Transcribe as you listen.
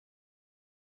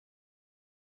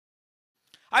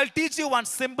I'll teach you one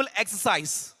simple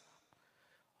exercise.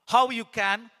 How you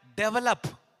can develop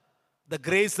the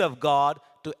grace of God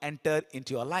to enter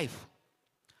into your life.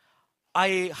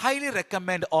 I highly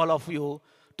recommend all of you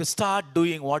to start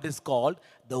doing what is called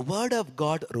the Word of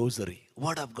God Rosary.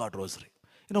 Word of God Rosary.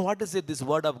 You know what is it, this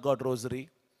Word of God Rosary?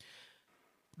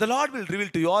 The Lord will reveal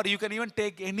to you, or you can even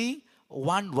take any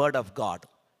one word of God.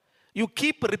 You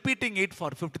keep repeating it for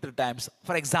 53 times.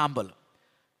 For example,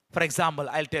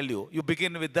 I'll tell you, you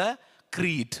begin with the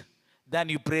creed. Then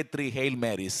you pray 3 Hail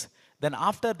Marys. Then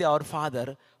after the Our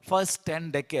Father, first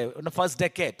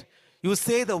decade, you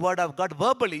say the word of God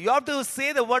verbally. You have to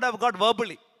say the word of God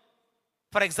verbally.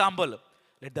 For example,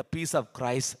 let the peace of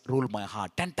Christ rule my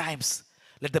heart. 10 times.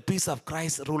 Let the peace of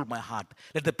Christ rule my heart.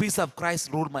 Let the peace of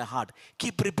Christ rule my heart.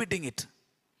 Keep repeating it.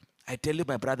 I tell you,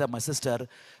 my brother, my sister,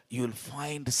 you will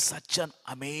find such an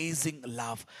amazing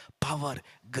love, power,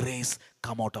 grace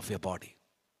come out of your body.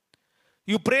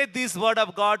 You pray this word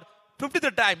of God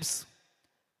 53 times.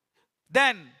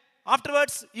 Then,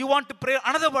 afterwards, you want to pray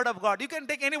another word of God. You can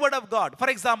take any word of God. For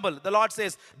example, the Lord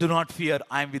says, do not fear,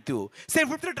 I am with you. Say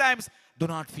 53 times, do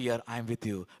not fear, I am with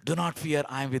you. Do not fear,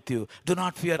 I am with you. Do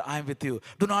not fear, I am with you.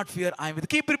 Do not fear, I am with you.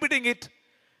 Keep repeating it.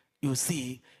 You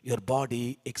see your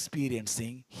body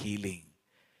experiencing healing.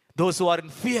 Those who are in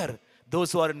fear,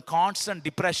 those who are in constant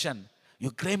depression,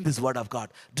 you claim this word of God.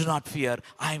 Do not fear,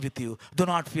 I am with you. Do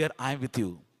not fear, I am with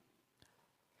you.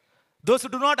 Those who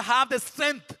do not have the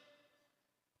strength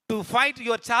to fight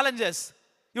your challenges,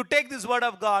 you take this word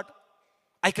of God.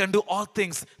 I can do all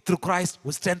things through Christ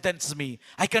who strengthens me.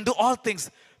 I can do all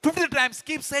things. 50 times,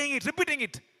 keep saying it, repeating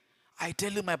it. I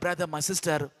tell you, my brother, my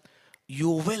sister, you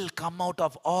will come out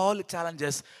of all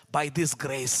challenges by this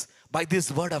grace, by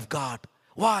this word of God.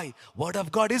 Why? Word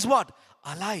of God is what?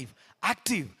 Alive,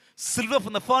 active, silver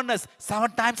from the furnace,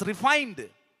 7 times refined.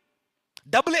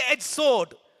 Double-edged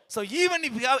sword. So even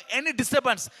if you have any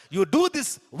disturbance, you do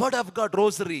this word of God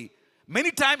rosary many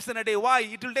times in a day. Why?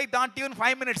 It will take not even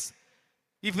 5 minutes.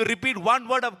 If you repeat one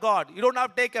word of God, you don't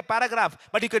have to take a paragraph,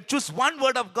 but you can choose one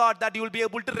word of God that you will be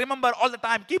able to remember all the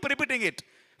time. Keep repeating it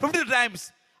 50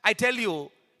 times. I tell you,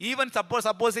 even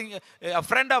supposing a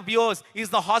friend of yours is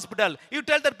in the hospital, you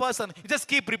tell that person, you just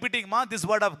keep repeating this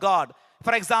word of God.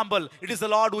 For example, it is the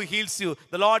Lord who heals you.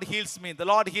 The Lord heals me. The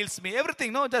Lord heals me.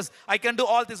 Everything, no, just I can do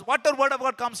all this. Whatever word of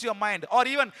God comes to your mind. Or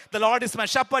even, the Lord is my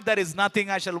shepherd. There is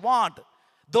nothing I shall want.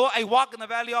 Though I walk in the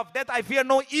valley of death, I fear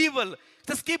no evil.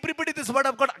 Just keep repeating this word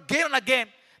of God again and again.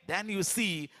 Then you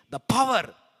see the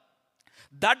power.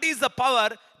 That is the power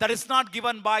that is not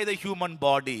given by the human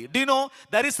body. Do you know?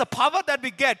 There is a power that we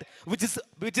get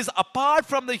which is apart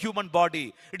from the human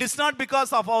body. It is not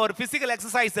because of our physical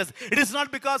exercises. It is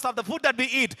not because of the food that we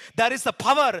eat. There is a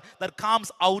power that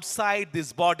comes outside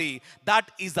this body.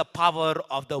 That is the power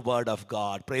of the word of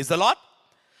God. Praise the Lord.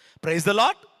 Praise the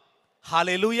Lord.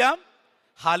 Hallelujah.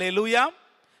 Hallelujah.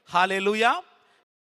 Hallelujah.